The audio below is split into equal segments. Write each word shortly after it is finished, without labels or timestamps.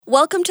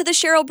Welcome to the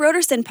Cheryl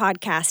Broderson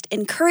podcast,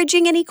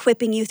 encouraging and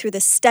equipping you through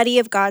the study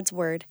of God's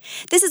Word.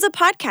 This is a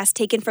podcast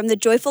taken from the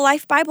Joyful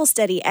Life Bible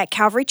Study at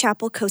Calvary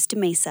Chapel, Costa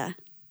Mesa.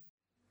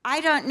 I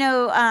don't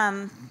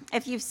know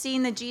if you've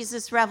seen the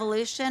Jesus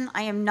Revolution.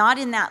 I am not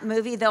in that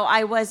movie, though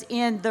I was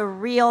in the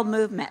real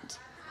movement.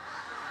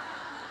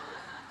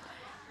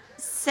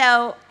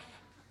 So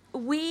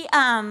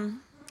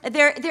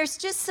there's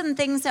just some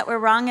things that were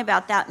wrong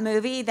about that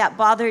movie that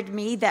bothered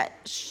me that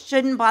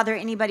shouldn't bother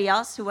anybody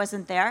else who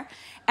wasn't there.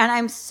 And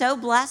I'm so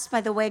blessed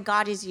by the way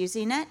God is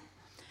using it.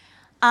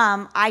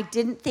 I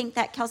didn't think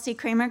that Kelsey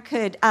Kramer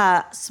could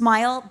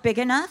smile big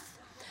enough,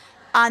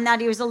 and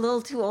that he was a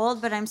little too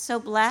old, but I'm so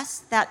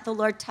blessed that the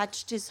Lord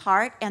touched his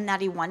heart and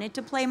that he wanted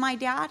to play my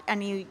dad,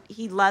 and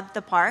he loved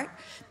the part.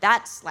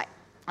 That's like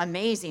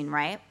amazing,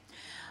 right?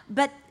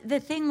 But the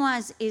thing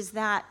is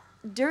that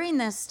during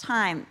this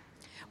time,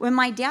 when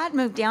my dad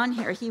moved down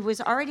here, he was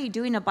already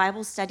doing a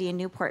Bible study in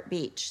Newport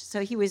Beach.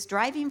 So he was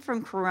driving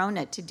from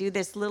Corona to do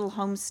this little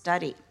home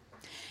study.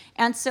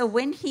 And so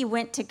when he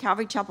went to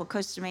Calvary Chapel,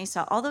 Costa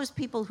Mesa, all those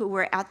people who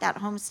were at that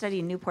home study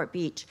in Newport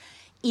Beach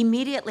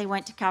immediately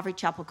went to Calvary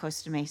Chapel,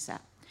 Costa Mesa.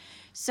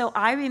 So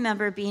I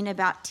remember being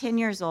about 10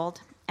 years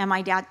old, and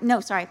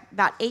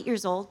about 8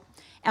 years old,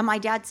 and my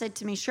dad said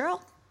to me,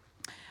 Cheryl,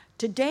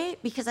 today,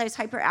 because I was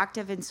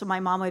hyperactive, and so my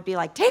mom would be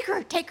like, take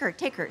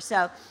her.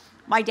 So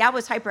my dad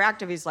was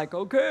hyperactive. He's like,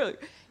 okay.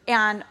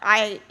 And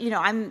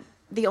I'm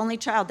the only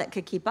child that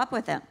could keep up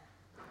with him.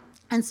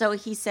 And so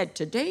he said,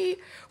 today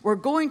we're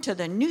going to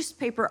the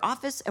newspaper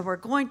office and we're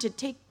going to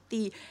take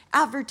the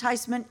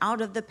advertisement out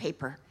of the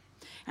paper.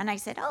 And I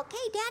said, okay,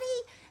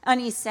 Daddy.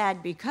 And he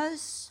said,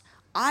 because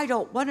I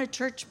don't want a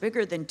church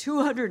bigger than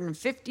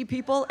 250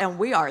 people, and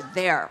we are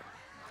there.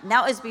 And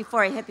that was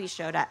before a hippie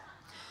showed up.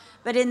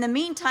 But in the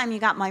meantime, you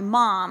got my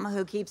mom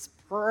who keeps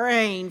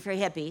praying for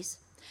hippies.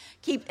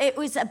 It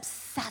was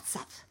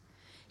obsessive.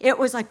 It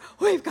was like,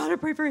 we've got to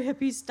pray for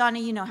hippies. Donna,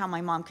 you know how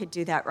my mom could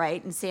do that,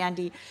 right? And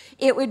Sandy,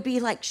 it would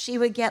be like she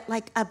would get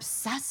like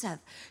obsessive.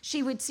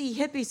 She would see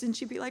hippies and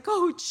she'd be like,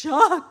 oh,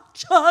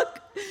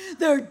 Chuck,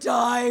 they're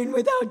dying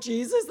without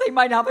Jesus. They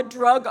might have a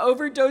drug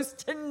overdose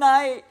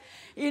tonight.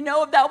 You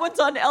know, that one's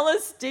on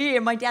LSD.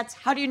 And my dad's,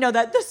 how do you know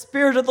that? The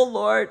Spirit of the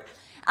Lord.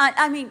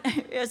 I mean,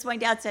 as my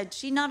dad said,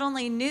 she not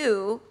only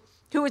knew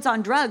who was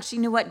on drugs, she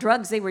knew what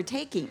drugs they were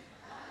taking.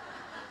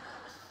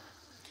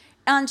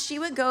 And she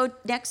would go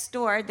next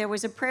door. There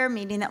was a prayer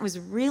meeting that was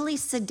really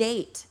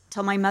sedate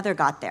till my mother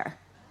got there.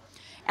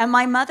 And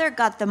my mother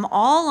got them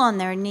all on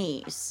their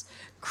knees,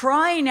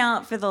 crying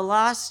out for the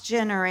lost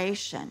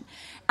generation.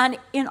 And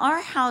in our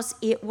house,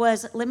 it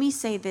was, let me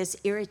say this,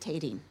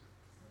 irritating.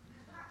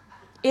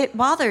 It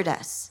bothered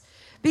us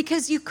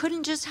because you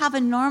couldn't just have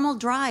a normal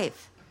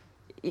drive.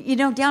 You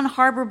know, down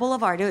Harbor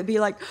Boulevard, it would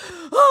be like,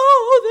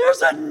 oh,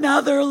 there's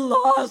another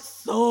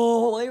lost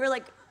soul. We were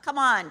like, come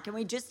on, can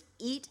we just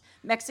eat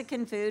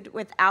Mexican food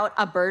without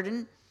a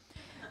burden?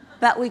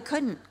 But we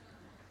couldn't,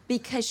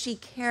 because she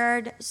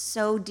cared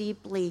so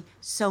deeply,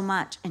 so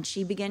much, and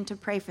she began to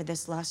pray for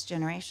this lost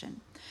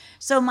generation.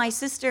 So my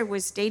sister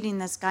was dating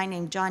this guy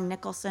named John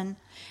Nicholson,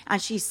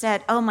 and she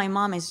said, oh, my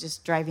mom is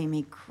just driving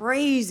me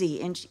crazy.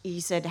 And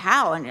he said,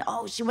 how? And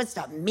she wants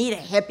to meet a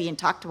hippie and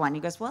talk to one. He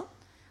goes, well,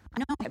 I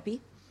know a hippie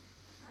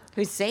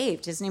who's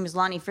saved. His name is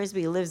Lonnie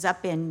Frisbee. He lives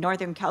up in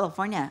Northern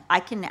California. I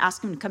can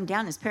ask him to come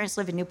down. His parents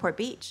live in Newport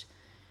Beach.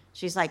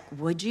 She's like,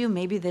 would you?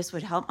 Maybe this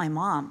would help my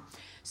mom.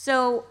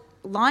 So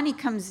Lonnie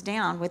comes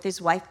down with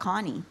his wife,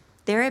 Connie.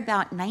 They're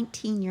about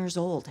 19 years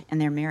old, and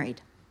they're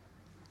married.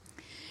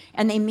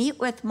 And they meet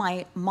with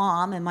my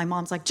mom, and my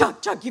mom's like,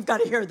 Chuck, you've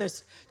got to hear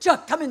this.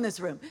 Chuck, come in this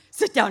room.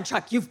 Sit down,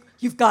 Chuck.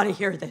 You've got to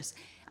hear this.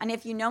 And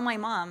if you know my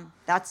mom,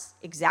 that's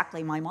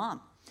exactly my mom.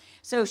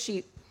 So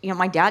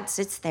my dad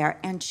sits there,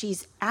 and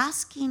she's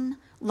asking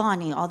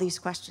Lonnie all these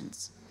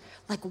questions.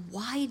 Like,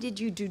 why did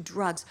you do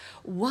drugs?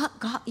 What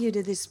got you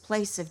to this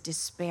place of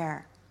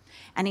despair?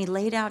 And he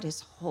laid out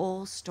his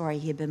whole story.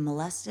 He had been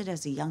molested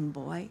as a young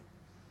boy.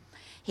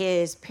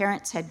 His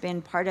parents had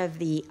been part of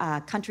the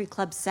country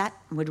club set,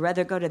 would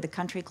rather go to the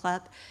country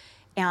club.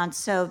 And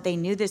so they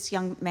knew this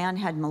young man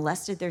had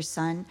molested their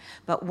son.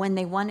 But when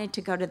they wanted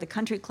to go to the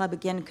country club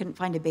again and couldn't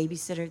find a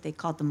babysitter, they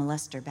called the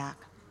molester back.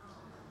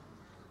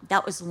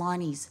 That was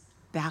Lonnie's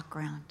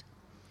background.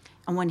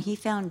 And when he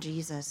found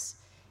Jesus,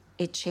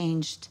 it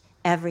changed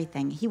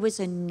everything. He was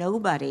a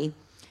nobody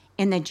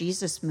in the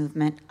Jesus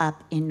movement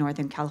up in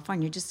Northern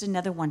California, just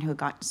another one who had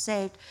gotten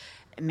saved,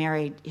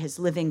 married his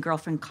living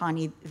girlfriend,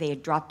 Connie. They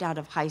had dropped out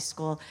of high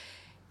school.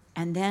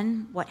 And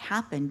then what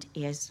happened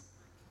is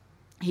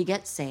he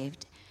gets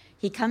saved.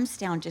 He comes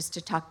down just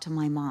to talk to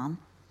my mom.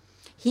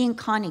 He and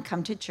Connie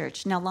come to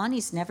church. Now,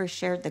 Lonnie's never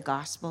shared the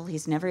gospel.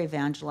 He's never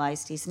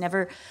evangelized. He's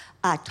never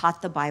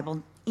taught the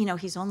Bible. You know,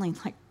 he's only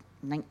like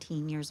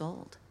 19 years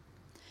old.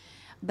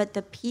 But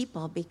the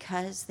people,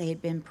 because they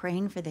had been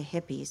praying for the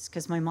hippies,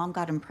 because my mom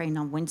got them praying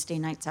on Wednesday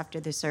nights after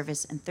the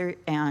service and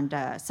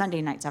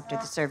Sunday nights after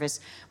the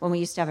service when we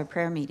used to have a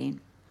prayer meeting.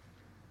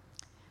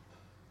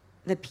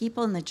 The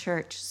people in the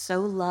church so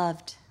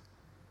loved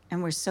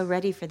and we're so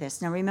ready for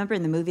this. Now, remember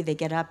in the movie, they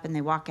get up and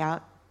they walk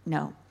out?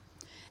 No.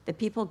 The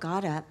people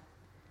got up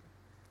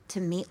to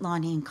meet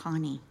Lonnie and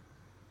Connie,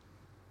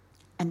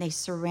 and they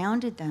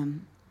surrounded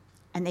them,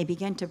 and they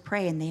began to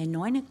pray, and they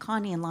anointed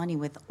Connie and Lonnie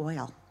with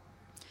oil.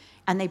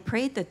 And they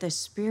prayed that the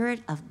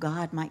Spirit of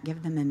God might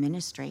give them a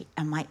ministry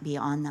and might be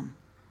on them.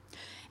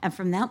 And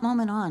from that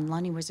moment on,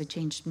 Lonnie was a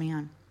changed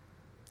man,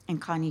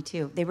 and Connie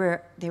too. They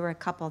were a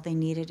couple. They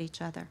needed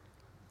each other.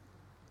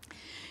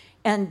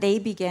 And they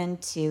began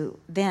to,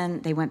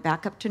 then they went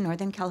back up to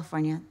Northern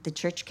California. The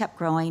church kept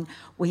growing.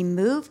 We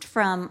moved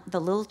from the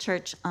little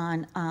church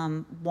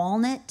on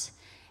Walnut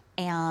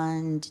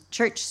and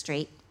Church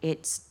Street.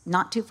 It's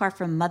not too far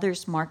from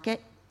Mother's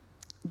Market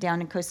down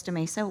in Costa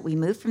Mesa. We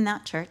moved from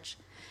that church,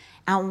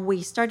 and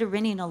we started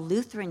renting a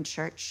Lutheran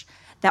church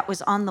that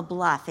was on the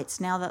bluff. It's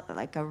now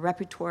like a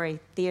repertory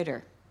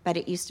theater, but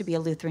it used to be a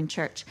Lutheran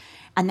church.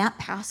 And that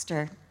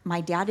pastor,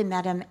 my dad had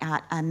met him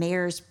at a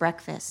mayor's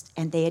breakfast,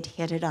 and they had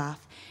hit it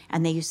off,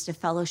 and they used to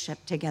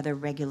fellowship together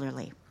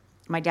regularly.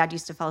 My dad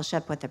used to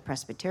fellowship with the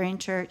Presbyterian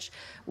church,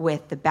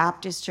 with the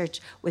Baptist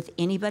church, with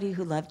anybody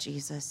who loved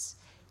Jesus.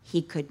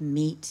 He could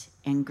meet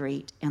and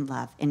greet and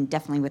love, and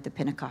definitely with the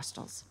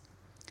Pentecostals.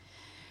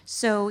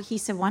 So he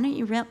said, why don't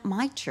you rent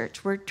my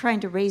church? We're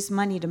trying to raise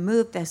money to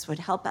move. This would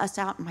help us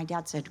out. And my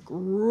dad said,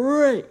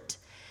 great.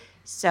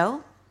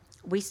 So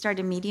we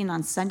started meeting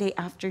on Sunday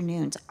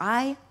afternoons.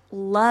 I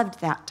loved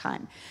that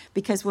time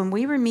because when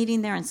we were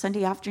meeting there on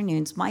Sunday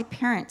afternoons, my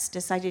parents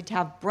decided to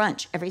have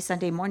brunch every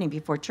Sunday morning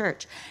before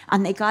church,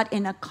 and they got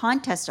in a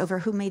contest over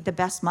who made the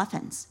best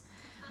muffins.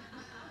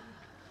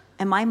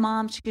 And my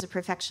mom, she was a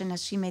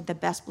perfectionist. She made the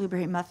best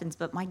blueberry muffins,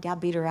 but my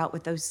dad beat her out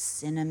with those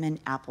cinnamon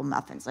apple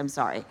muffins. I'm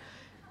sorry,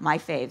 my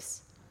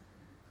faves.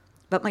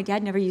 But my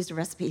dad never used a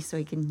recipe, so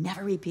he can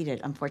never repeat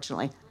it,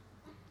 unfortunately.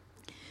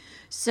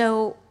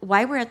 So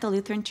while we're at the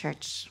Lutheran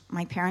church,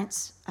 my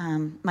parents,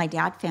 my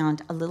dad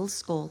found a little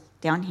school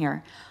down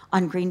here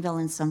on Greenville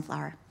and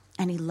Sunflower,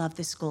 and he loved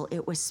the school.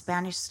 It was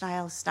Spanish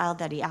style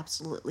that he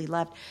absolutely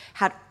loved.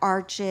 Had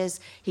arches.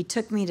 He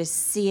took me to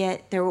see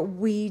it. There were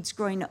weeds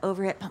growing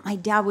over it, but my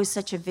dad was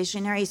such a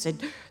visionary. He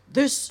said,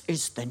 this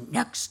is the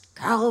next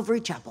Calvary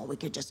Chapel. We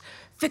could just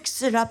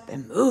fix it up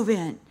and move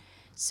in.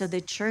 So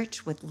the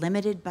church, with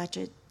limited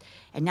budget,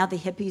 and now the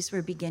hippies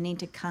were beginning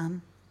to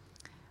come,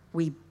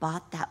 we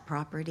bought that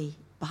property,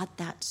 bought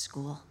that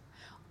school,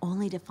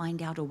 only to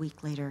find out a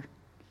week later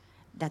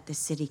that the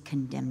city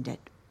condemned it.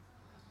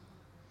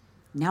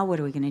 Now what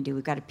are we going to do?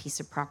 We've got a piece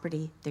of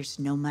property. There's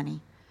no money.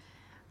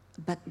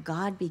 But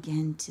God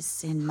began to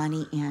send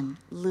money in,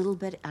 little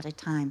bit at a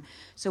time.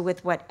 So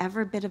with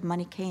whatever bit of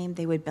money came,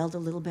 they would build a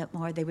little bit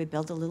more. They would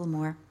build a little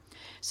more.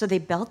 So they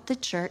built the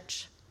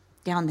church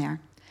down there.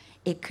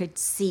 It could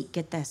seat,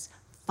 get this,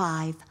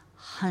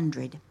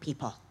 500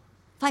 people.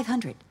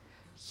 500.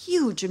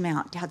 Huge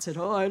amount. Dad said,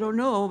 I don't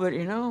know, but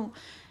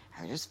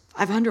just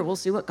 500, we'll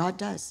see what God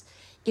does.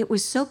 It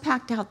was so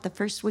packed out the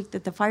first week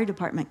that the fire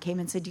department came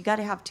and said, you got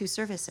to have 2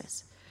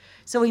 services.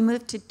 So we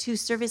moved to 2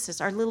 services.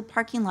 Our little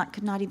parking lot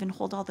could not even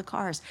hold all the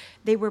cars.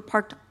 They were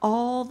parked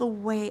all the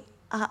way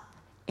up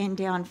and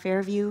down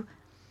Fairview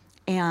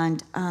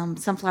and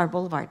Sunflower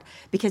Boulevard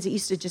because it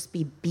used to just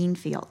be bean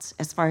fields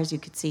as far as you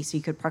could see, so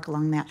you could park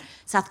along that.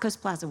 South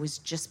Coast Plaza was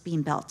just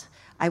being built.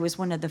 I was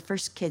one of the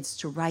first kids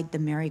to ride the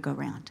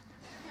merry-go-round.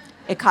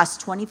 It cost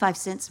 25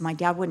 cents. My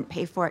dad wouldn't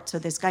pay for it, so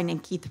this guy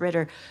named Keith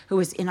Ritter, who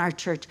was in our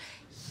church,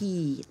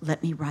 he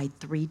let me ride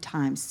 3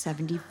 times,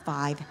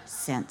 75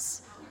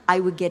 cents. I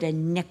would get a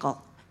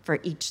nickel for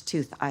each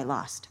tooth I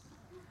lost.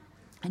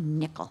 A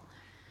nickel.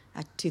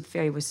 That tooth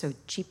fairy was so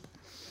cheap.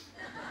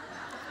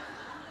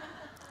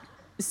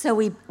 So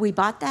we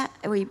bought that.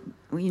 We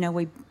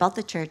built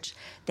the church.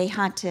 They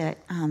had to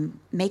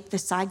make the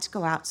sides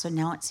go out, so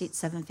now it seats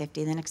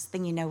 750. The next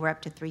thing you know, we're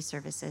up to 3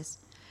 services.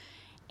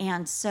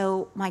 And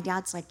so my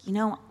dad's like,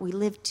 we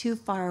live too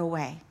far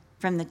away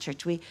from the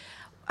church.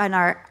 And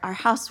our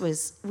house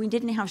we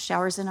didn't have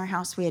showers in our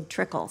house. We had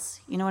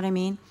trickles. You know what I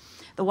mean?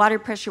 The water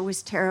pressure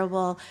was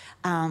terrible.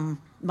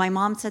 My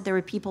mom said there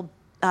were people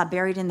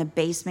buried in the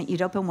basement.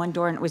 You'd open one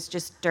door and it was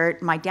just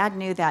dirt. My dad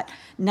knew that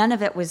none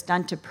of it was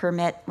done to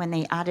permit when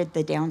they added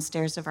the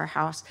downstairs of our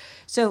house.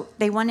 So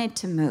they wanted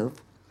to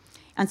move.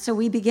 And so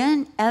we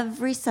began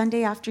every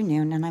Sunday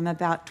afternoon, and I'm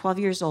about 12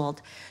 years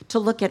old, to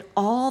look at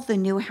all the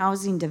new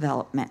housing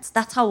developments.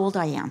 That's how old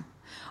I am.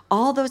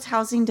 All those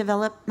housing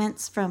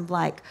developments from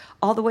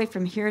all the way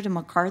from here to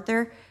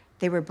MacArthur,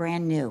 they were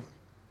brand new.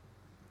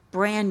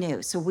 Brand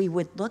new. So we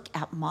would look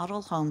at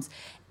model homes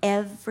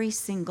every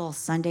single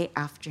Sunday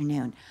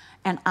afternoon.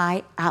 And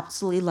I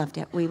absolutely loved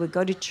it. We would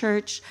go to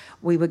church,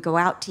 we would go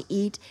out to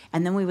eat,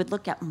 and then we would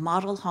look at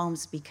model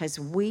homes because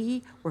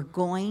we were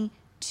going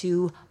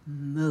to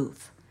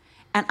move.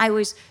 And I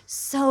was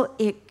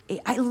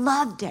I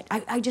loved it.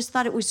 I just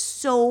thought it was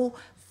so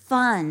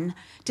fun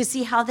to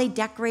see how they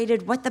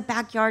decorated, what the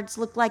backyards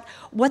looked like,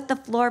 what the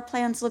floor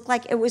plans looked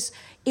like. It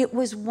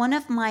was one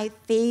of my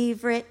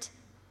favorite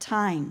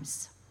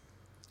times.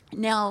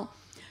 Now,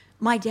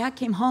 my dad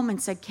came home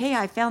and said, Kay,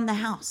 I found the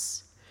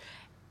house.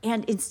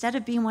 And instead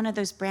of being one of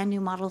those brand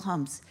new model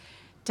homes,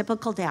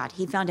 typical dad,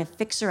 he found a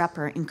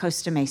fixer-upper in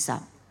Costa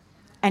Mesa.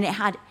 And it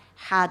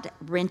had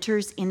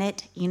renters in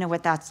it. You know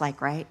what that's like,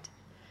 right?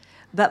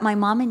 But my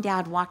mom and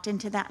dad walked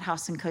into that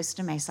house in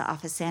Costa Mesa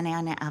off of Santa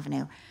Ana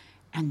Avenue,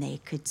 and they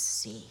could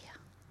see.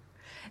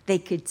 They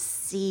could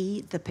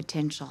see the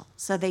potential.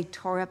 So they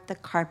tore up the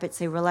carpets.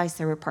 They realized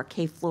there were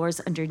parquet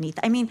floors underneath.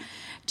 I mean,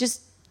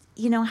 just,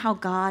 you know how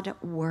God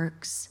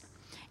works.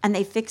 And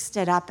they fixed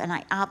it up, and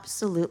I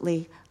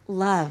absolutely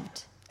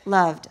loved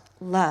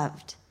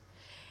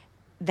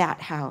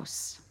that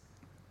house.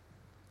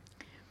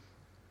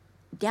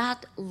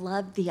 Dad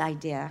loved the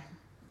idea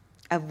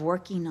of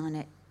working on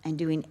it and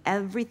doing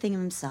everything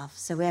himself.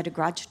 So we had a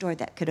garage door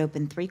that could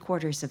open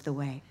 3/4 of the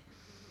way.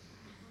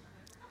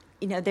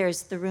 You know,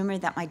 there's the rumor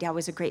that my dad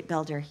was a great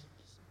builder.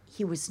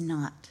 He was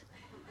not.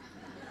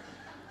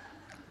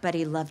 But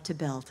he loved to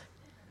build.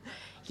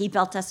 He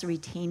built us a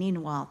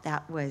retaining wall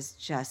that was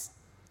just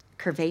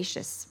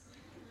curvaceous.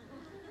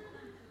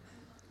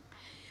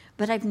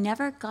 But I've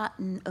never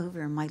gotten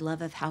over my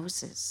love of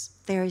houses.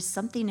 There is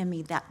something in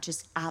me that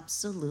just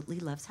absolutely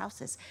loves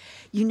houses.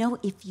 You know,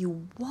 if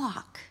you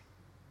walk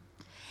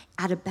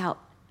at about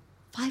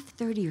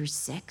 5:30 or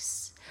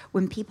 6,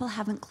 when people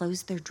haven't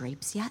closed their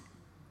drapes yet,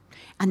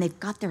 and they've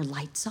got their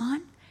lights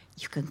on,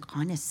 you can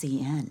kind of see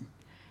in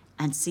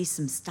and see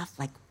some stuff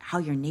like how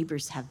your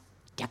neighbors have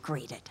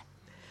decorated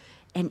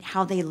and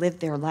how they live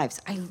their lives.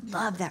 I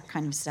love that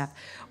kind of stuff.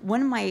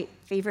 One of my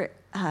favorite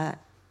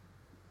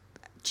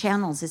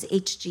channels is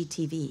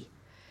HGTV.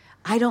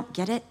 I don't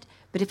get it,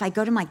 but if I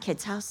go to my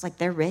kids' house, like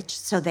they're rich,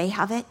 so they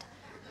have it.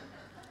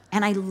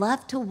 And I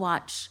love to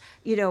watch,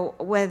 you know,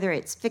 whether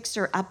it's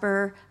Fixer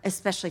Upper,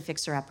 especially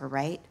Fixer Upper,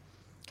 right?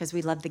 Because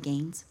we love the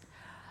gains.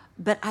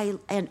 But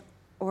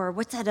or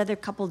what's that other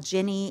couple,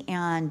 Jenny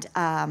and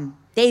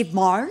Dave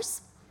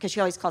Mars, because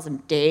she always calls him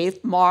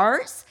Dave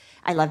Mars.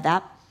 I love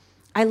that.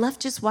 I love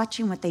just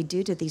watching what they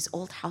do to these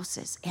old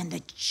houses and the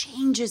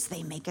changes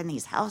they make in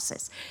these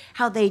houses,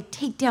 how they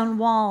take down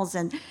walls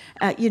and,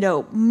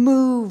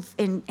 move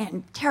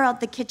and tear out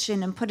the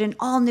kitchen and put in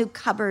all new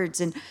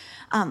cupboards and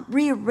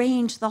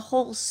rearrange the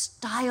whole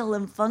style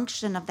and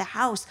function of the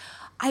house.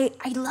 I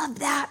love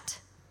that.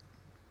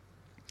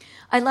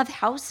 I love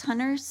House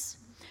Hunters.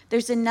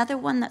 There's another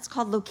one that's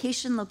called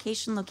Location,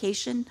 Location,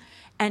 Location,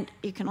 and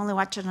you can only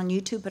watch it on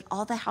YouTube, but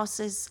all the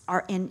houses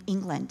are in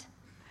England.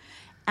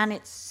 And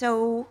it's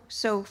so,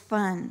 so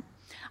fun.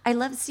 I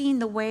love seeing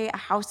the way a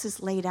house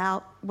is laid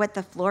out, what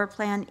the floor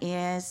plan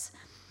is.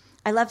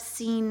 I love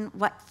seeing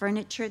what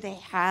furniture they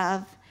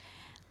have.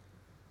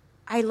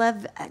 I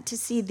love to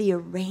see the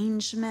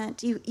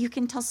arrangement. You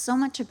can tell so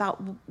much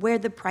about where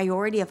the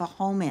priority of a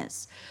home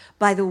is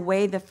by the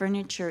way the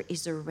furniture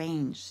is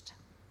arranged.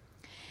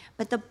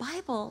 But the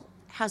Bible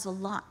has a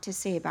lot to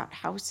say about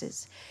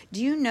houses.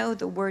 Do you know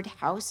the word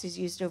house is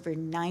used over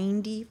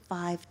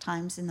 95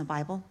 times in the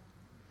Bible?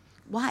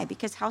 Why?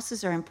 Because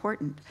houses are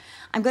important.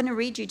 I'm going to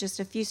read you just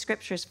a few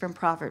scriptures from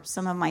Proverbs,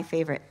 some of my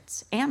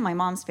favorites, and my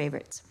mom's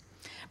favorites.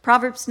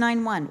 Proverbs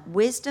 9:1,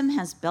 wisdom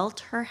has built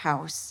her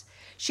house.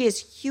 She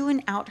has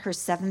hewn out her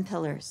 7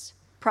 pillars.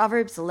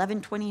 Proverbs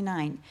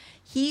 11:29,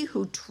 he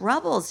who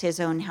troubles his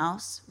own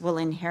house will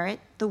inherit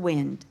the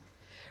wind.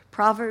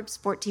 Proverbs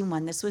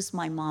 14:1, this was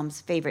my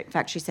mom's favorite. In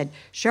fact, she said,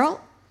 Cheryl,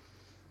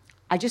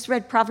 I just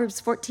read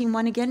Proverbs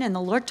 14:1 again, and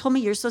the Lord told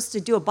me you're supposed to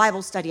do a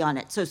Bible study on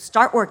it, so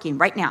start working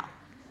right now.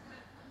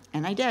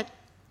 And I did.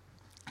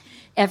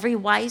 Every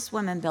wise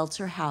woman builds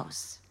her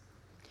house,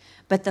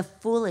 but the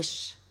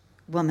foolish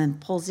woman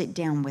pulls it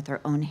down with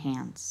her own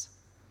hands.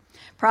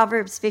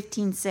 Proverbs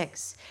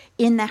 15:6,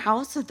 in the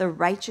house of the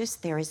righteous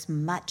there is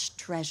much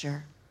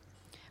treasure,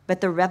 but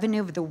the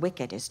revenue of the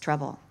wicked is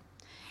trouble.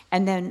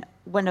 And then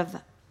one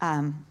of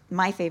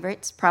my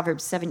favorites,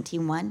 Proverbs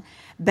 17:1,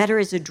 better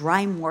is a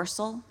dry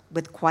morsel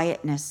with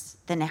quietness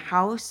than a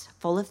house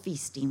full of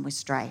feasting with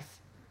strife.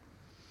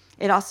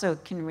 It also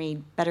can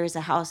read, better is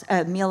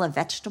a meal of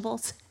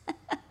vegetables.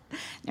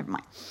 Never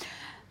mind.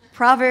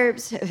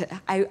 Proverbs,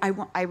 I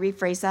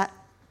rephrase that.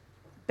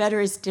 Better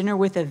is dinner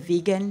with a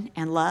vegan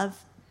and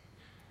love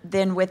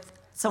than with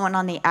someone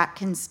on the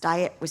Atkins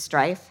diet with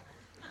strife.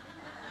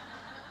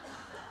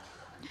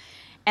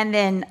 And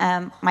then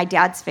my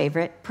dad's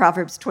favorite,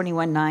 Proverbs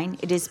 21:9.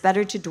 It is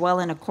better to dwell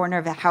in a corner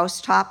of a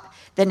housetop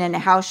than in a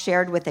house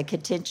shared with a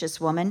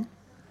contentious woman.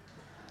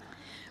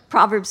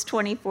 Proverbs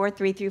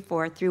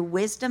 24:3-4, through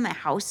wisdom a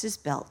house is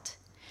built,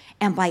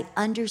 and by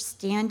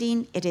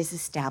understanding it is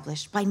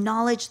established. By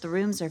knowledge the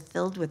rooms are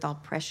filled with all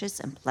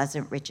precious and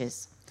pleasant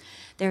riches.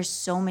 There's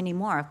so many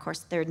more. Of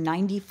course, there are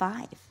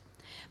 95.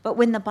 But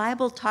when the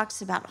Bible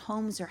talks about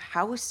homes or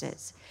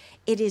houses,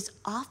 it is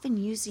often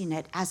using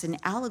it as an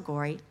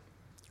allegory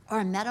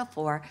or a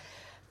metaphor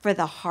for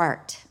the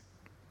heart.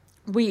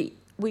 We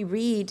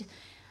read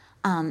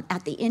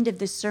at the end of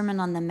the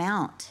Sermon on the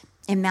Mount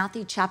in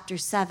Matthew chapter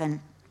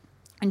 7,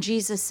 and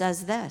Jesus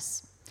says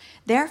this,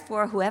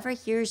 therefore, whoever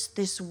hears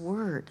this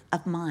word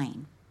of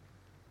mine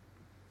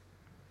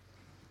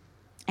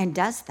and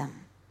does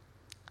them,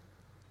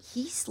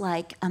 he's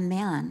like a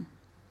man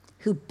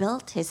who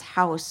built his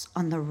house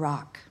on the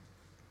rock.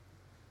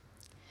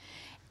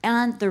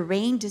 And the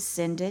rain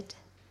descended,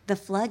 the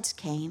floods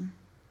came,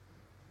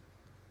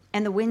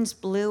 and the winds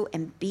blew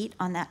and beat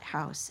on that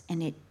house,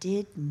 and it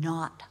did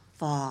not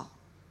fall,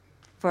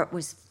 for it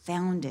was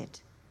founded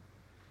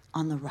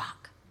on the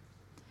rock.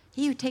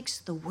 He who takes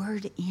the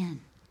word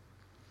in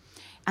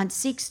and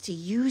seeks to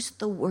use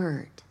the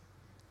word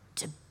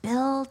to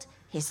build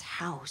his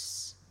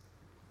house.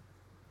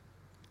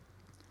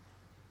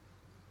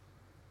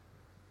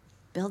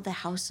 Build the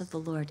house of the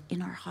Lord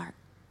in our heart.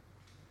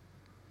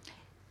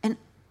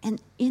 And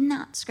in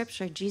that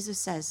scripture, Jesus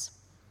says,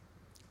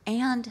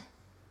 and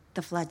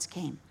the floods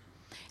came.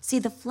 See,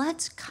 the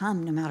floods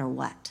come no matter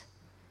what.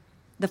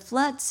 The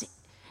floods,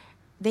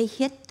 they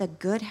hit the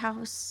good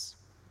house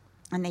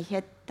and they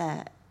hit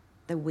the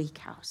weak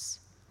house.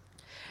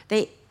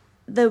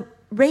 The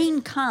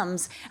rain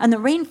comes and the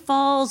rain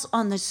falls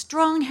on the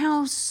strong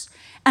house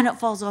and it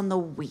falls on the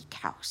weak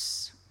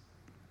house.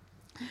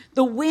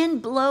 The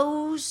wind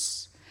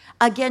blows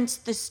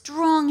against the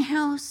strong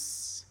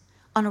house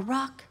on a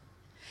rock,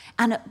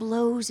 and it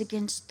blows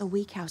against the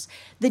weak house.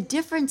 The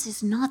difference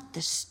is not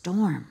the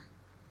storm.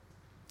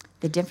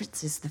 The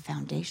difference is the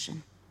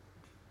foundation.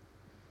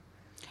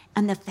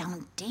 And the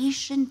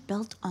foundation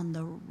built on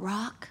the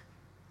rock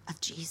of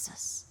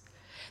Jesus.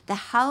 The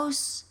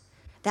house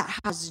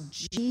that has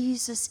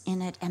Jesus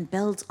in it and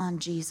builds on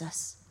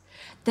Jesus.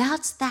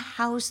 That's the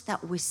house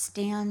that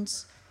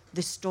withstands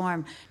the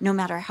storm, no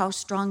matter how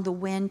strong the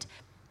wind,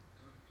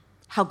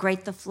 how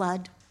great the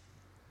flood,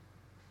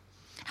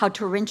 how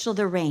torrential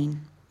the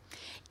rain.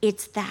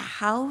 It's the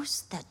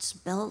house that's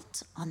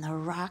built on the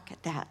rock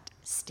that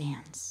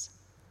stands.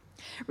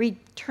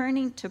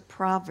 Returning to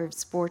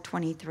Proverbs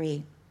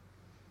 4:23,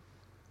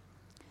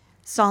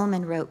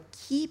 Solomon wrote,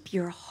 "Keep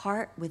your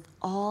heart with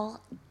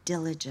all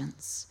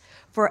diligence,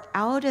 for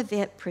out of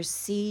it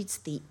proceeds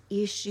the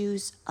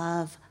issues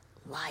of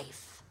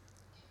life."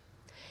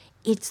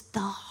 It's the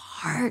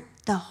heart,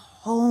 the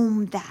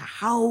home, the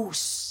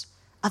house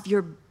of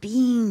your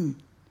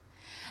being.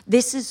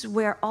 This is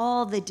where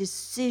all the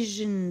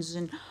decisions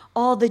and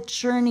all the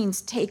churnings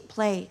take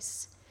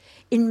place.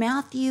 In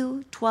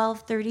Matthew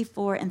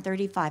 12:34 and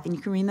 35, and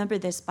you can remember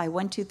this by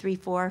 1, 2, 3,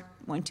 4,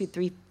 1, 2,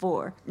 3,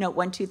 4, no,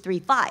 1, 2, 3,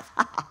 5.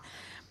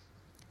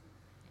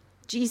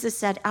 Jesus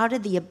said, out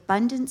of the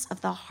abundance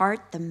of the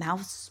heart, the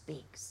mouth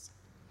speaks.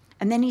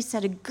 And then he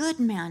said, a good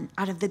man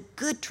out of the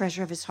good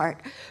treasure of his heart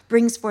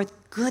brings forth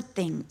good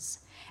things.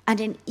 And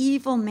an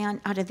evil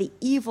man out of the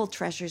evil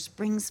treasures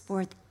brings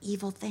forth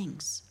evil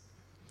things.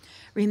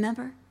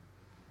 Remember,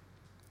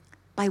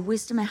 by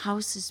wisdom a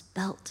house is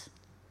built,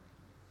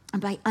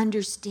 and by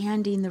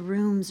understanding the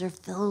rooms are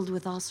filled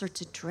with all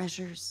sorts of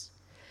treasures.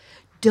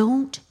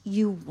 Don't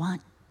you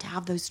want to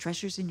have those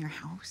treasures in your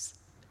house?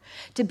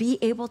 To be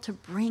able to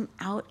bring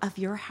out of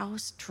your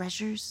house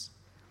treasures,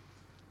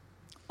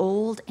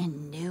 old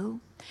and new?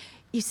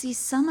 You see,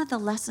 some of the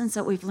lessons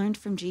that we've learned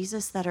from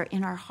Jesus that are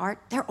in our heart,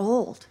 they're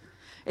old.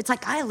 It's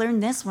like I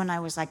learned this when I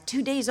was like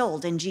 2 days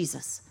old in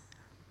Jesus.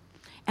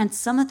 And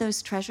some of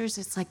those treasures,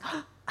 it's like,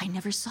 oh, I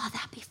never saw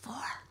that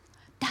before.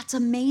 That's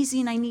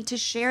amazing. I need to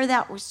share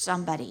that with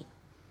somebody.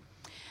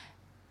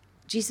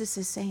 Jesus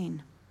is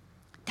saying,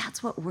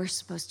 that's what we're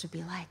supposed to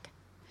be like.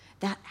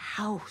 That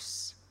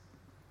house,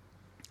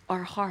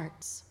 our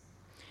hearts,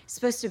 is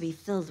supposed to be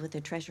filled with a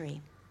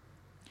treasury.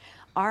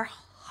 Our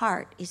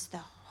heart is the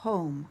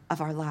home of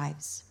our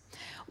lives.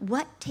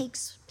 What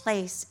takes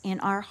place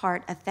in our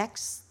heart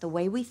affects the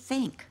way we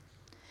think.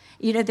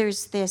 You know,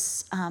 there's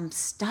this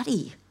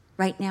study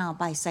right now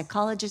by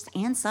psychologists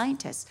and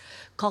scientists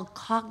called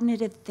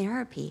cognitive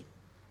therapy.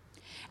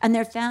 And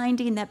they're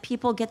finding that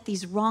people get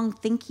these wrong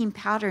thinking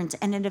patterns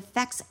and it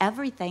affects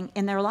everything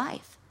in their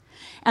life.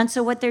 And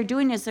so what they're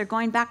doing is they're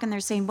going back and they're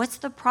saying, what's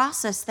the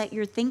process that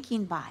you're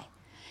thinking by?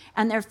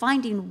 And they're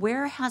finding,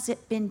 where has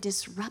it been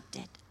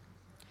disrupted?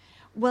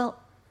 Well,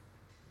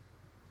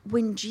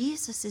 when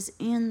Jesus is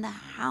in the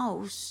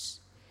house,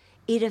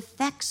 it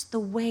affects the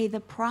way, the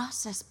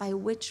process by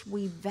which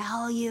we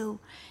value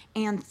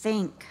and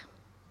think.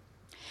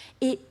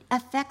 It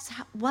affects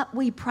what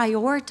we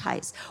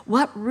prioritize,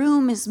 what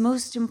room is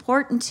most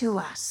important to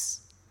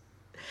us,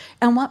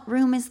 and what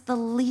room is the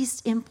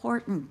least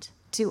important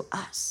to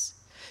us.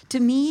 To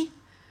me,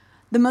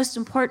 the most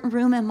important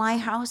room in my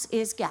house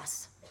is,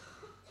 guess?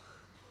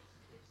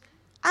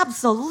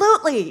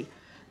 Absolutely,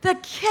 the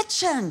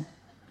kitchen.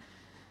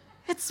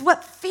 It's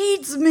what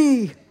feeds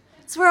me.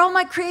 It's where all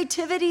my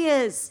creativity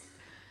is.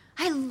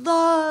 I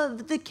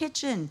love the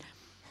kitchen.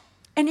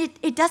 And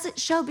it doesn't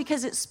show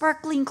because it's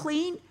sparkling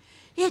clean.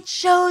 It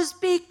shows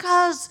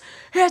because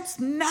it's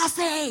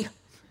messy.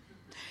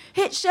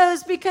 It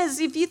shows because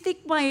if you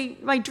think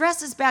my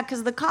dress is bad because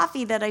of the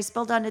coffee that I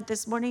spilled on it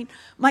this morning,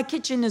 my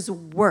kitchen is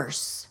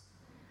worse.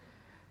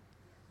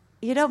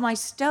 You know, my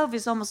stove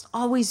is almost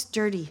always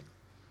dirty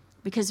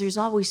because there's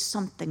always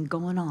something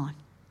going on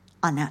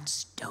that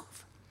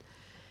stove.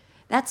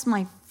 That's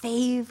my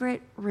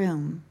favorite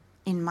room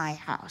in my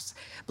house.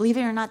 Believe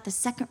it or not, the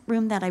second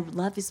room that I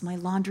love is my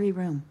laundry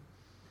room.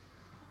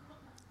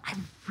 I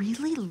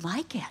really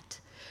like it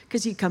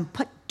because you can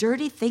put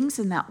dirty things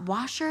in that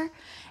washer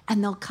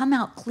and they'll come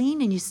out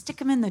clean, and you stick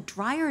them in the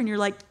dryer and you're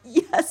like,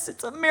 yes,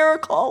 it's a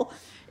miracle.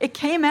 It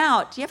came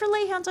out. Do you ever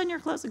lay hands on your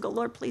clothes and go,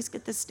 Lord, please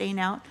get this stain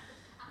out?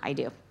 I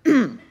do.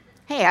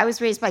 Hey, I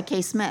was raised by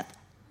Kay Smith.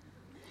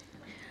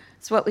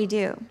 It's what we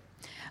do.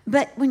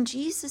 But when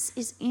Jesus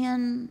is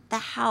in the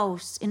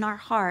house, in our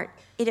heart,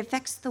 it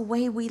affects the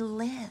way we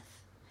live,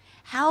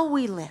 how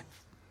we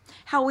live,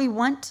 how we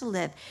want to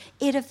live.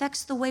 It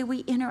affects the way we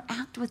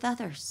interact with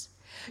others.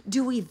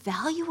 Do we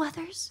value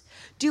others?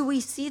 Do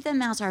we see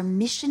them as our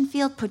mission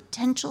field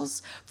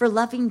potentials for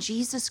loving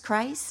Jesus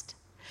Christ?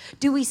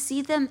 Do we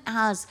see them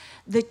as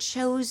the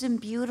chosen,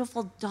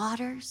 beautiful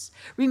daughters?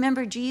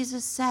 Remember,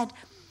 Jesus said,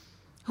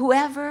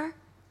 whoever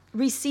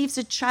receives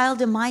a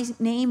child in my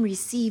name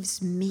receives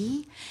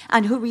me,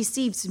 and who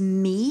receives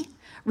me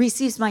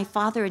receives my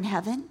Father in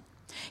heaven.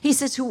 He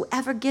says,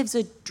 whoever gives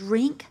a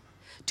drink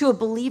to a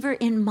believer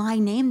in my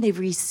name, they've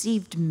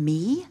received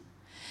me.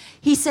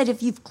 He said,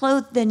 if you've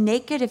clothed the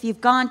naked, if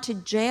you've gone to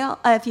jail,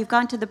 if you've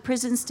gone to the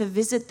prisons to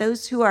visit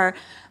those who are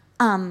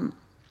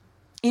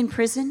in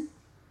prison,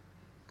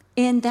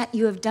 in that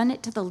you have done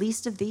it to the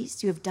least of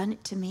these, you have done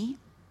it to me.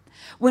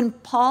 When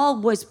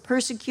Paul was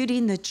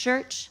persecuting the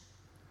church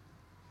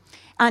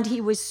and he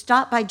was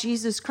stopped by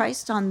Jesus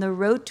Christ on the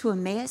road to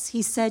Emmaus,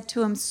 he said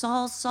to him,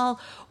 Saul, Saul,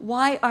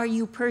 why are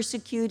you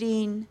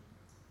persecuting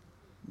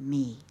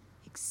me?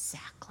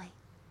 Exactly.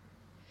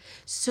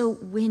 So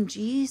when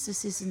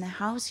Jesus is in the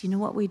house, you know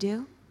what we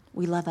do?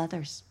 We love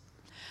others.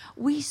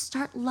 We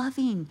start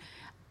loving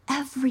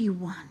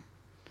everyone,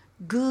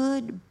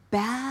 good,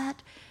 bad.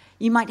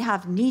 You might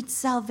have needs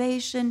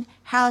salvation,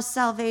 has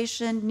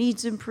salvation,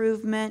 needs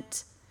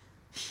improvement.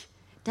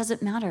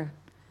 Doesn't matter,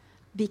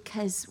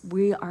 because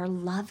we are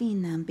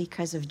loving them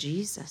because of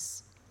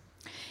Jesus.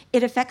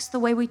 It affects the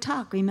way we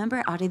talk.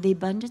 Remember, out of the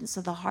abundance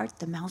of the heart,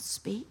 the mouth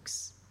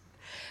speaks.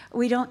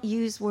 We don't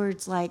use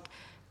words like,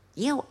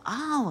 you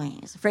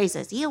always,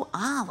 phrases, you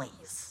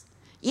always,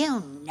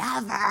 you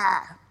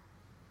never.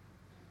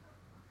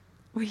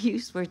 We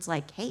use words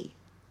like, hey,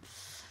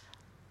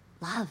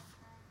 love,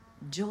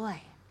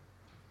 joy,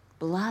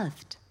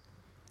 beloved,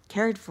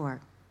 cared for.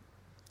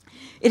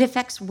 It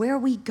affects where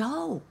we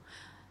go.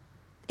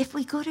 If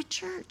we go to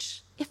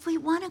church, if we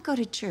want to go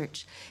to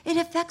church, it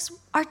affects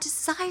our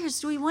desires.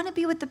 Do we want to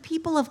be with the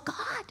people of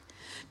God?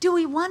 Do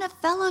we want a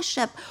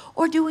fellowship,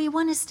 or do we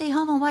want to stay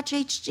home and watch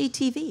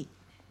HGTV?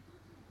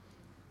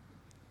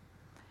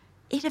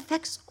 It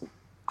affects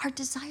our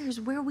desires,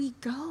 where we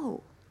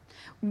go,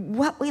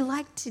 what we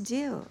like to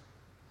do.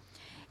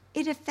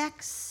 It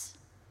affects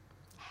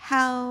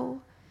how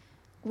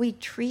we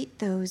treat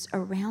those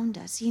around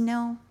us. You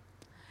know,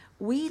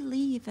 we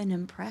leave an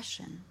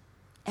impression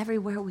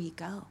everywhere we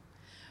go.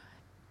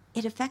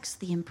 It affects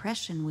the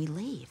impression we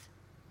leave.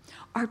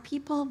 Are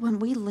people, when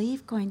we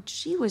leave, going,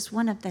 she was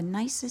one of the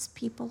nicest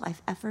people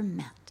I've ever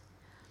met?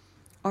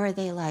 Or are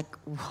they like,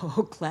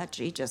 whoa, glad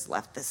she just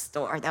left the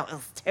store. That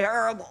was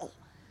terrible.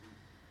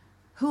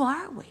 Who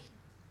are we?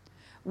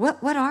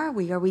 What are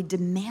we? Are we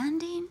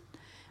demanding?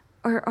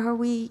 Or are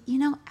we,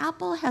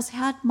 Apple has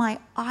had my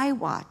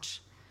iWatch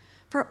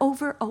for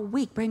over a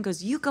week. Brain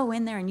goes, you go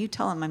in there and you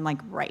tell them. I'm like,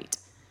 right.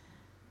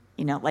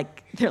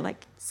 They're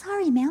like,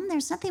 sorry, ma'am,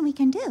 there's nothing we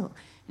can do.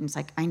 And it's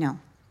like, I know.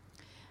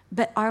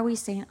 But are we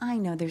saying, I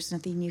know there's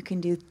nothing you can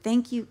do.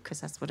 Thank you,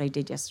 because that's what I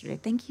did yesterday.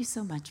 Thank you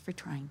so much for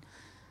trying.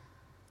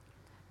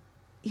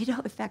 It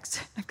affects,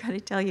 I've got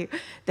to tell you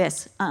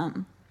this.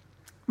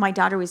 My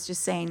daughter was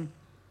just saying,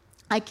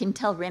 I can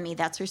tell Remy,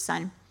 that's her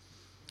son,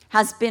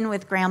 has been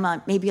with grandma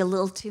maybe a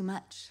little too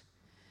much.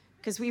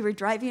 Because we were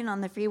driving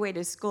on the freeway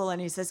to school, and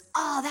he says,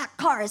 oh, that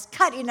car is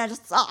cutting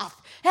us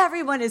off.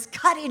 Everyone is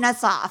cutting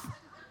us off.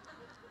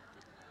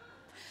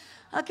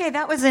 Okay,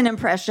 that was an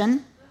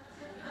impression.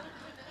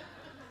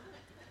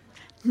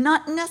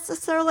 Not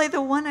necessarily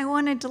the one I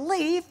wanted to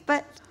leave,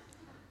 but...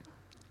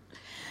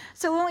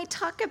 So when we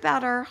talk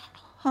about our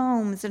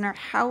homes and our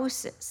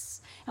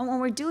houses, and when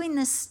we're doing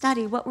this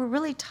study, what we're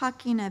really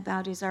talking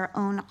about is our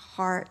own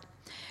heart.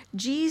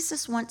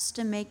 Jesus wants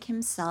to make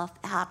himself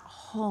at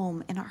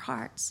home in our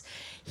hearts.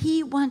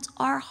 He wants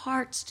our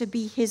hearts to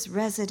be his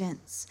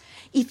residence.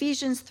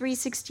 Ephesians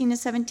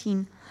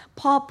 3:16-17,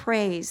 Paul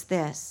prays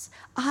this,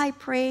 I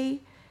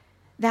pray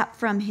that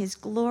from his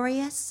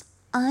glorious,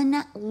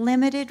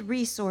 unlimited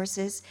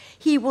resources,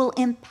 he will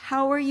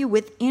empower you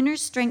with inner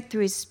strength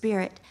through his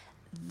Spirit.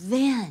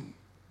 Then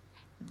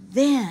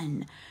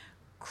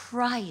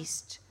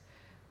Christ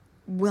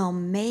will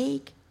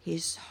make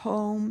his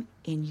home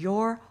in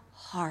your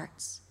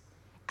hearts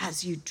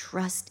as you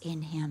trust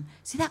in him.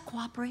 See that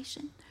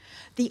cooperation?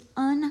 The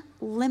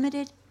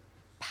unlimited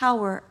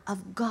power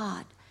of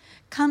God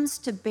comes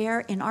to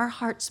bear in our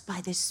hearts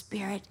by the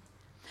Spirit,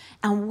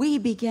 and we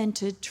begin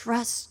to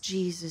trust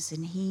Jesus,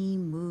 and he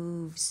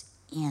moves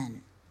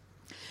in.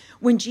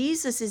 When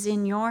Jesus is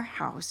in your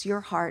house,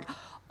 your heart,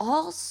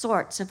 all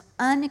sorts of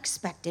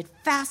unexpected,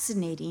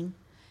 fascinating,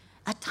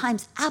 at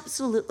times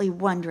absolutely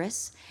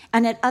wondrous,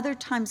 and at other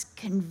times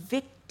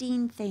convicting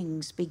shifting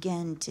things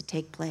begin to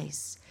take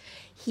place.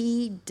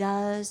 He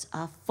does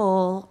a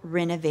full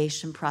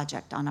renovation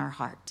project on our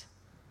heart.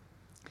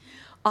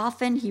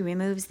 Often he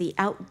removes the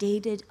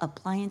outdated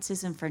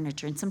appliances and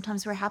furniture. And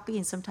sometimes we're happy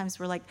and sometimes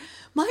we're like,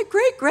 my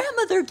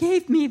great-grandmother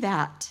gave me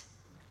that.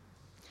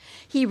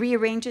 He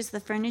rearranges the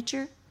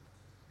furniture.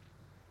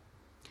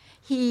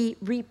 He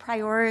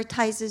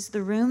reprioritizes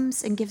the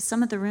rooms and gives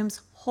some of the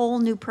rooms whole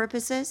new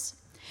purposes.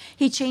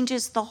 He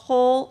changes the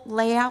whole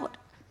layout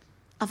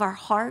of our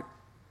heart.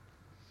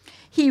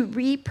 He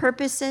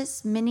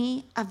repurposes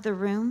many of the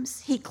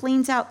rooms. He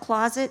cleans out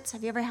closets.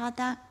 Have you ever had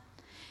that?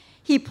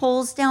 He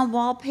pulls down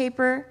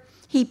wallpaper.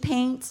 He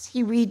paints.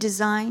 He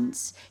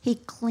redesigns. He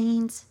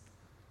cleans.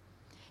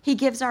 He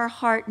gives our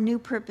heart new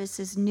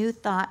purposes, new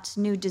thoughts,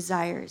 new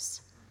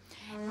desires.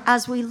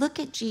 As we look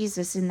at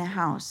Jesus in the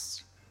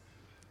house,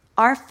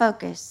 our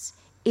focus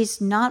is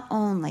not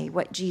only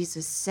what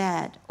Jesus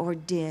said or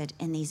did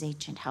in these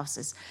ancient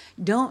houses.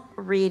 Don't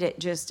read it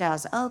just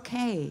as,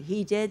 okay,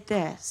 he did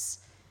this.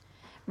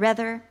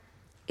 Rather,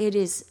 it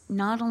is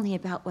not only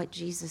about what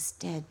Jesus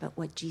did, but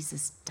what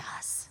Jesus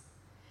does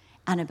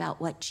and about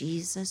what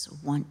Jesus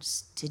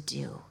wants to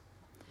do.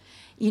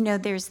 You know,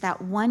 there's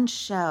that one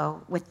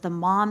show with the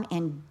mom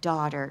and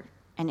daughter,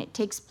 and it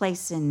takes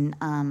place in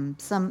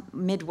some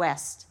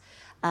Midwest.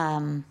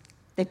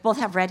 They both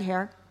have red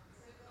hair.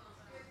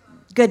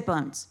 Good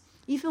Bones.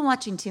 You've been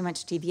watching too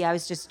much TV. I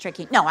was just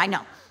tricking. No, I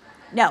know.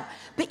 No.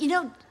 But you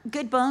know,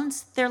 Good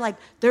Bones, they're like,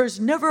 there's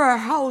never a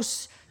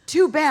house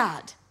too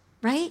bad,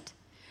 right?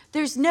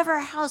 There's never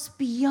a house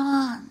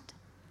beyond.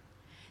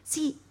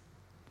 See,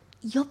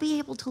 you'll be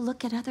able to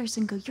look at others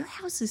and go, your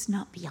house is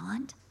not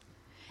beyond.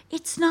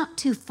 It's not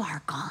too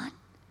far gone.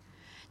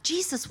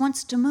 Jesus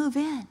wants to move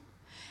in,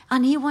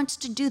 and he wants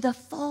to do the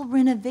full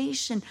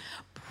renovation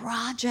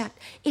project.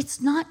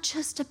 It's not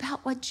just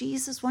about what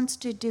Jesus wants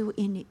to do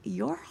in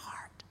your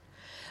heart,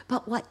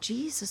 but what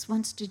Jesus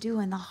wants to do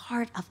in the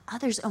heart of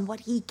others and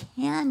what he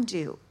can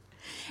do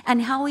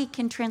and how he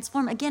can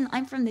transform. Again,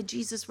 I'm from the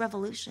Jesus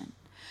Revolution.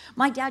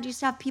 My dad used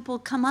to have people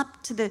come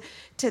up to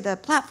the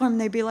platform.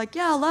 They'd be like,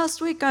 yeah,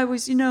 last week I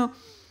was,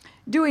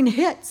 doing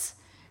hits.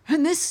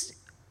 And this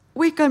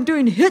week I'm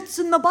doing hits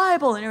in the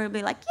Bible. And everybody would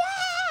be like,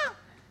 yeah.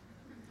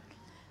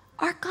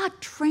 Our God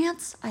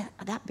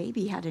that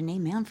baby had an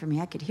amen for me.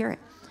 I could hear it.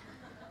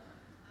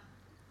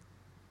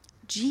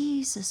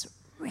 Jesus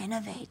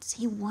renovates.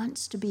 He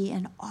wants to be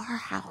in our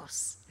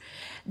house,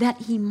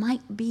 that he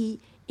might be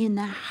in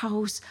the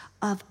house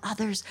of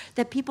others,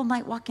 that people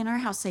might walk in our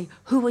house and say,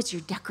 who was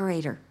your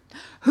decorator?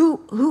 Who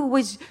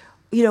was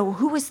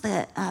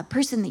the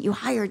person that you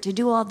hired to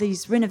do all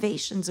these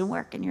renovations and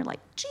work? And you're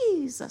like,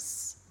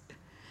 Jesus.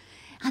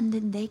 And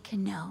then they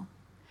can know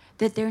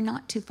that they're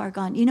not too far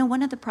gone. You know,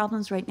 one of the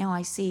problems right now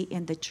I see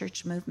in the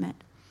church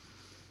movement,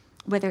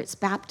 whether it's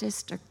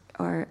Baptist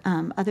or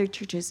other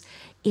churches,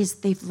 is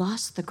they've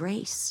lost the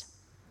grace.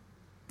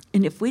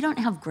 And if we don't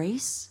have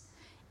grace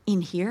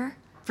in here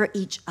for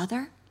each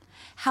other,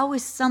 how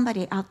is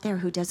somebody out there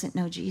who doesn't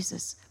know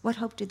Jesus, what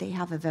hope do they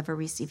have of ever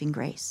receiving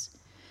grace?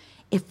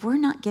 If we're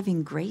not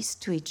giving grace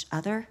to each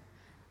other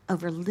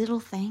over little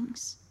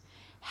things,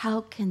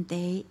 how can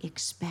they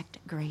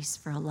expect grace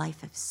for a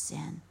life of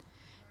sin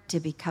to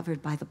be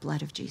covered by the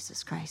blood of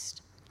Jesus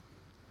Christ?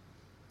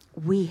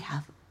 We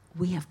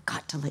have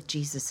got to let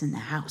Jesus in the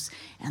house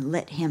and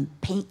let him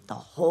paint the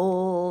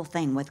whole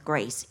thing with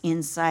grace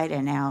inside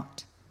and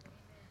out.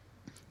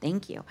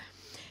 Thank you.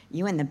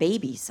 You and the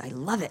babies, I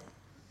love it.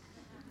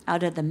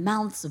 Out of the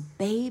mouths of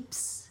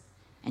babes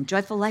and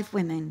Joyful Life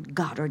women,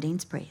 God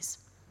ordains praise.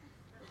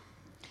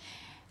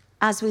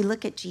 As we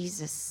look at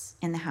Jesus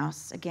in the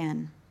house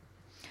again,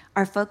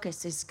 our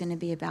focus is going to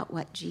be about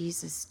what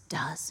Jesus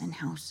does in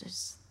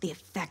houses, the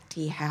effect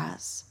he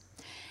has,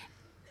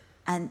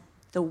 and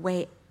the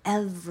way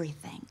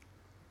everything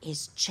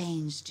is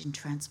changed and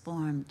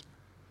transformed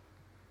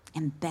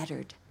and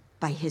bettered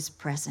by his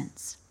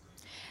presence.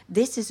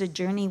 This is a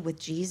journey with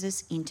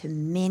Jesus into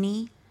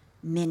many,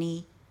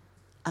 many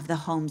of the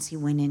homes he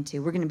went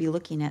into. We're going to be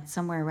looking at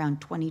somewhere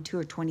around 22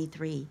 or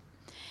 23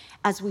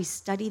 as we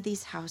study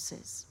these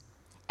houses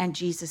and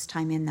Jesus'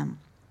 time in them.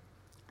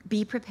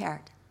 Be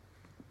prepared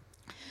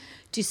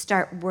to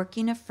start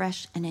working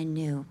afresh and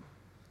anew,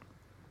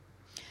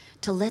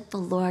 to let the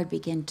Lord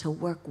begin to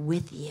work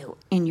with you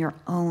in your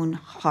own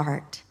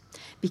heart,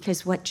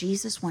 because what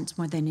Jesus wants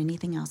more than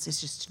anything else is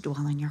just to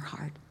dwell in your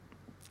heart,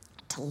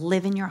 to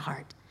live in your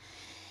heart.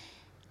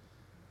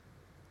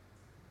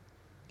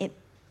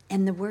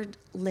 And the word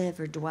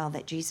live or dwell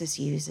that Jesus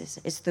uses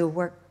is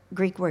the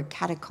Greek word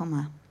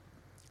katakoma,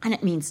 and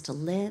it means to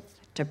live,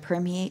 to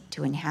permeate,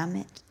 to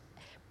inhabit,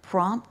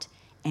 prompt,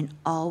 and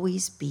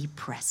always be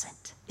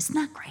present. Isn't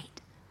that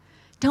great?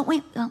 Don't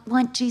we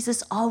want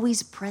Jesus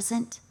always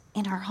present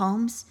in our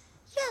homes?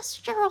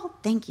 Yes, Cheryl,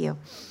 thank you.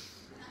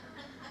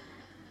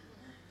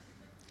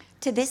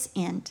 To this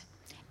end,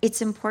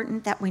 it's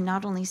important that we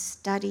not only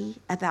study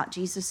about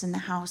Jesus in the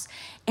house,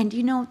 and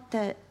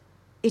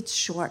it's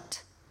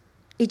short.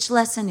 Each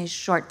lesson is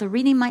short. The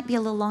reading might be a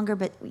little longer,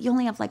 but you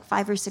only have like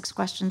 5 or 6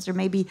 questions, or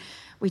maybe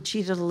we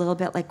cheated a little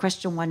bit, like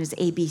question 1 is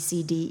A, B,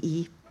 C, D,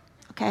 E,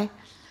 okay?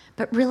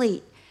 But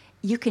really,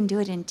 you can do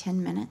it in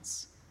 10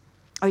 minutes,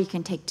 or you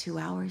can take 2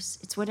 hours.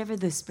 It's whatever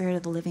the Spirit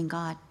of the living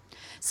God.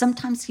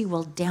 Sometimes he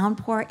will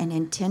downpour, and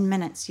in 10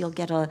 minutes, you'll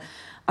get a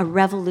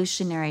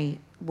revolutionary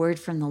word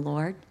from the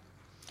Lord.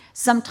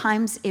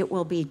 Sometimes it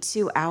will be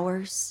 2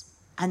 hours,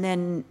 and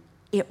then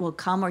it will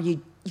come, or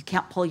you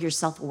can't pull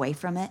yourself away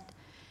from it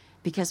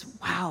because,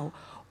 wow.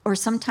 Or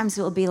sometimes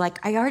it will be like,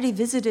 I already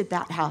visited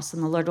that house,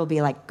 and the Lord will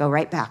be like, go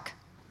right back.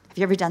 Have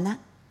you ever done that?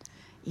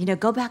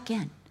 Go back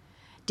in.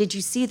 Did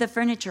you see the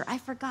furniture? I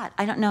forgot.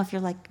 I don't know if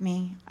you're like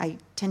me. I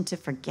tend to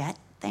forget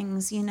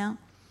things,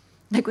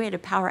 Like we had a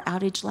power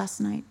outage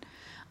last night.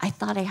 I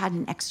thought I had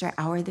an extra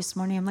hour this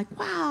morning. I'm like,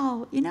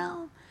 wow,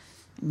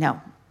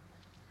 No.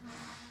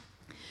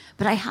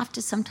 But I have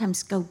to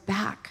sometimes go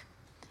back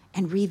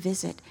and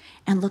revisit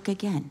and look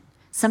again.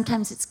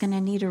 Sometimes it's going to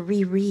need a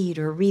reread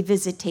or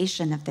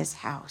revisitation of this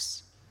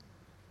house.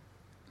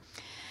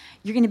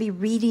 You're going to be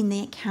reading the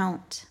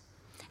account.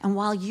 And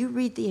while you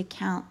read the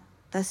account,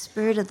 the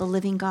Spirit of the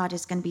living God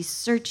is going to be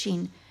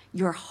searching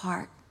your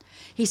heart.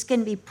 He's going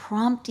to be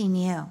prompting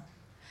you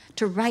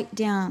to write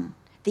down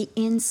the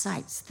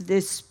insights that the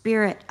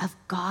Spirit of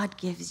God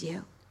gives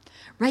you.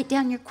 Write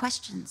down your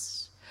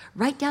questions.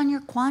 Write down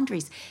your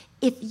quandaries.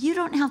 If you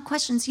don't have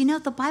questions,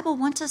 the Bible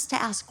wants us to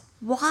ask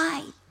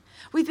why.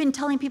 We've been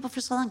telling people for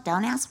so long,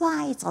 don't ask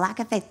why. It's a lack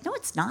of faith. No,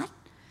 it's not.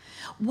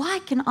 Why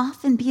can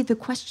often be the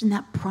question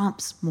that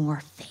prompts more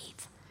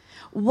faith.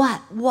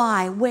 What,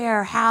 why,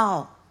 where,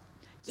 how?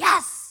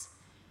 Yes.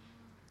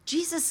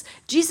 Jesus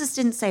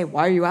didn't say,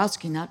 why are you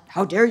asking that?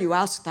 How dare you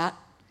ask that?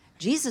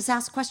 Jesus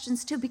asked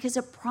questions too because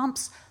it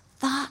prompts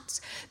thoughts.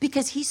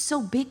 Because he's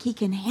so big, he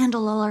can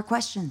handle all our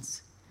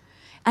questions.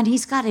 And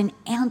he's got an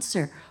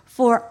answer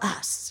for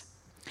us.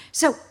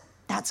 So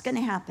that's going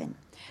to happen.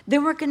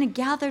 Then we're going to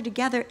gather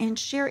together and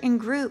share in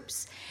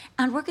groups.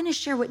 And we're going to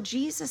share what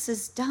Jesus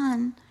has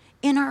done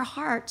in our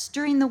hearts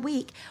during the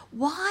week.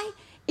 Why?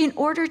 In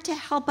order to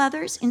help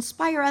others,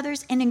 inspire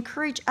others, and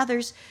encourage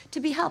others to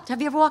be helped.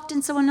 Have you ever walked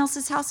in someone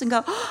else's house and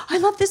go, oh, I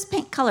love this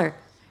paint color?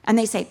 And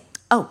they say,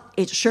 oh,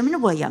 it's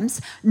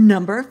Sherman-Williams,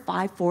 number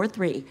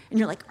 543. And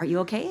you're like, are you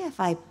okay if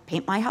I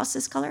paint my house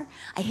this color?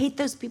 I hate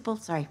those people.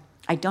 Sorry,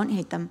 I don't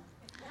hate them.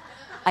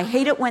 I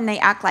hate it when they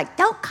act like,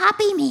 don't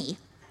copy me.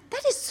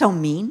 That is so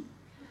mean.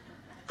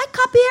 I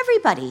copy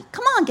everybody.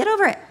 Come on, get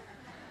over it.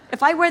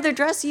 If I wear the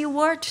dress you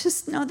wore,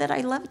 just know that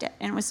I loved it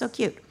and it was so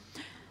cute.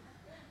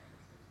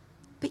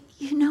 But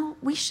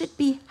we should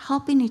be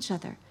helping each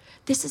other.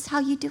 This is how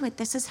you do it.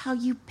 This is how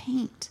you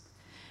paint.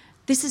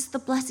 This is the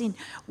blessing.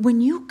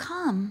 When you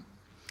come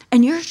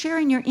and you're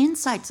sharing your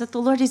insights that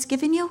the Lord has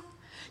given you,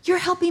 you're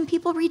helping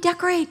people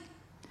redecorate.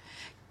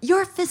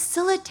 You're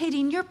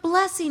facilitating, you're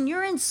blessing,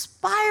 you're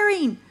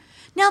inspiring.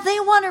 Now they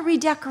want to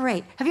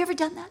redecorate. Have you ever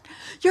done that?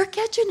 Your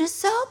kitchen is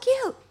so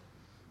cute.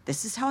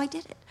 This is how I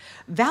did it.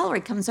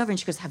 Valerie comes over and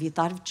she goes, have you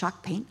thought of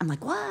chalk paint? I'm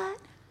like, what?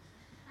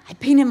 I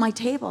painted my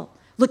table.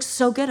 Looks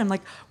so good. I'm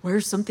like,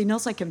 where's something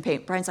else I can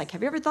paint? Brian's like,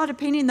 have you ever thought of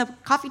painting the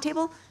coffee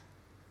table?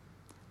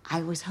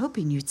 I was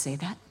hoping you'd say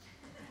that.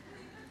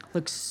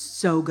 Looks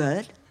so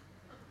good.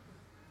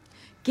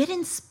 Get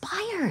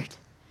inspired.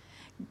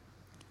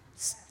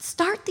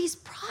 Start these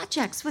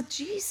projects with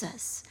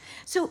Jesus.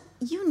 So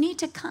you need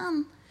to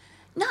come,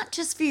 not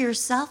just for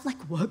yourself,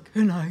 like, what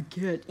can I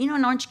get? In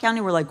Orange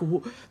County, we're like,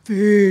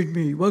 feed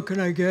me, what can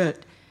I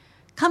get?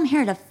 Come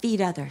here to feed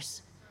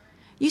others.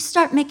 You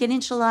start making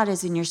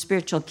enchiladas in your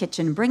spiritual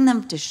kitchen, bring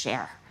them to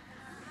share.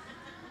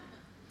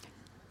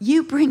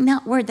 You bring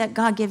that word that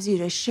God gives you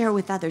to share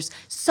with others.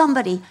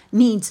 Somebody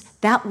needs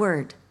that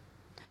word.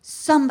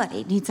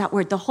 Somebody needs that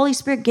word. The Holy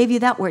Spirit gave you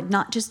that word,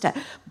 not just to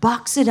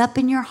box it up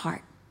in your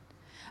heart,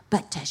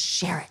 but to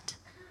share it,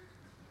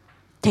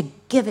 to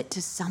give it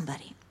to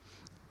somebody.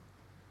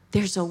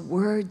 There's a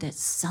word that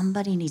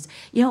somebody needs.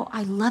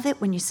 I love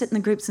it when you sit in the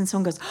groups and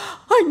someone goes,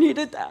 I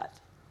needed that.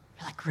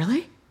 You're like,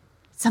 really?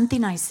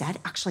 Something I said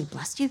actually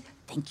blessed you?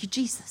 Thank you,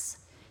 Jesus.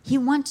 He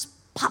wants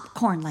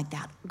popcorn like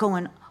that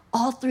going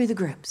all through the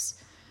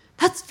groups.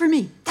 That's for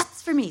me.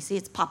 That's for me. See,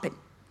 it's popping.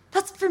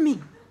 That's for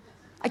me.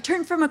 I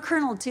turned from a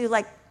kernel to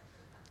like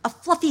a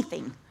fluffy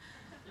thing.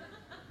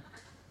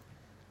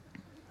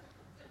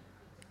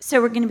 So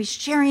we're going to be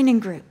sharing in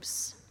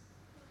groups.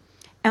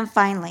 And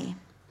finally,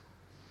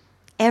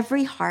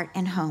 every heart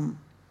and home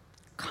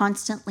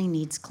constantly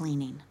needs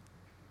cleaning.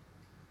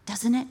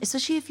 Doesn't it?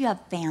 Especially if you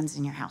have fans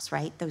in your house,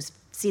 right? Those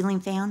ceiling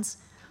fans.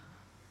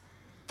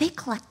 They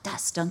collect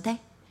dust, don't they?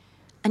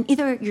 And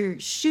either you're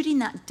shooting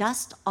that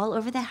dust all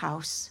over the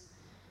house,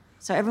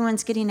 so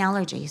everyone's getting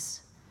allergies,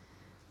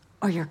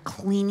 or you're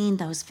cleaning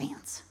those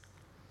fans.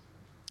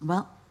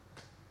 Well,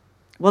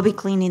 we'll be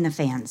cleaning the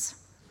fans.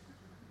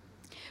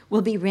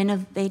 We'll be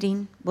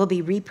renovating. We'll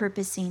be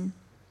repurposing.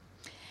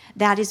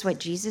 That is what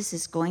Jesus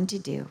is going to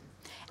do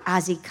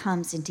as he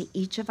comes into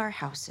each of our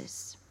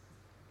houses.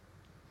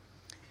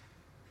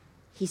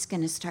 He's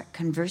going to start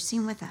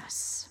conversing with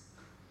us.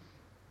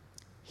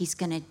 He's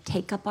going to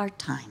take up our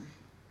time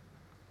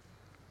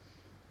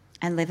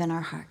and live in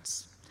our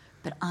hearts.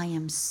 But I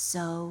am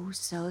so,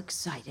 so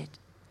excited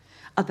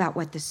about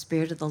what the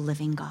Spirit of the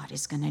living God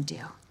is going to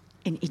do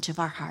in each of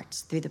our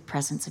hearts through the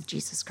presence of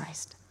Jesus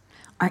Christ.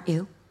 Aren't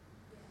you?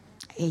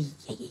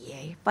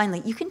 Yay.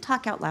 Finally, you can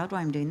talk out loud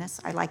while I'm doing this.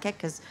 I like it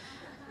because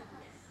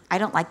I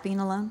don't like being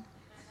alone.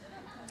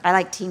 I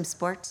like team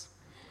sports.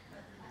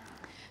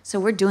 So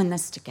we're doing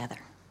this together.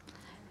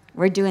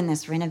 We're doing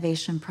this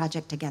renovation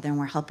project together, and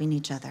we're helping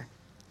each other.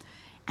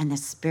 And the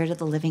Spirit of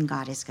the living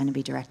God is going to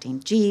be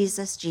directing.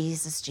 Jesus,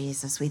 Jesus,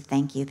 Jesus, we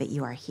thank you that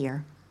you are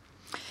here.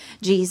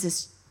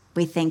 Jesus,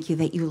 we thank you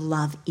that you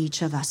love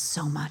each of us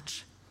so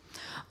much.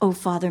 Oh,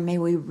 Father, may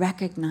we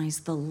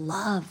recognize the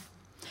love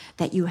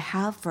that you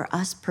have for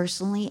us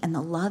personally and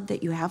the love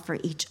that you have for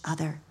each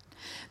other.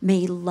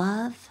 May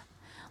love,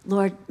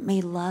 Lord, may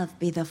love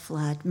be the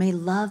flood. May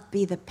love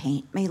be the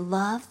paint. May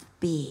love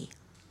be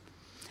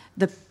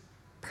the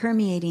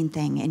permeating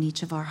thing in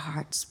each of our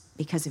hearts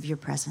because of your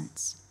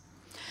presence.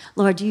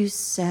 Lord, you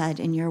said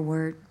in your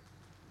word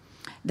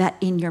that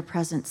in your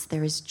presence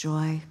there is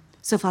joy.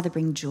 So, Father,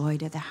 bring joy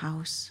to the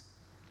house.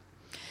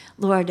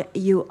 Lord,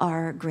 you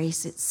are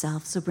grace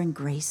itself, so bring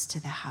grace to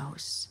the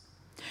house.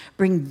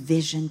 Bring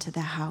vision to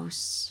the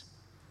house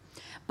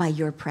by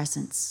your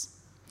presence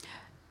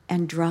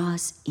and draw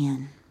us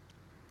in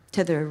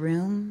to the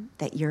room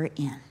that you're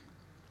in.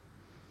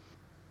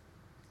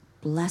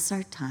 Bless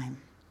our time.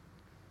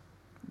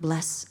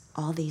 Bless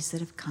all these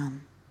that have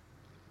come.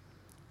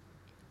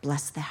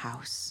 Bless the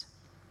house.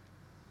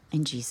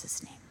 In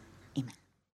Jesus' name.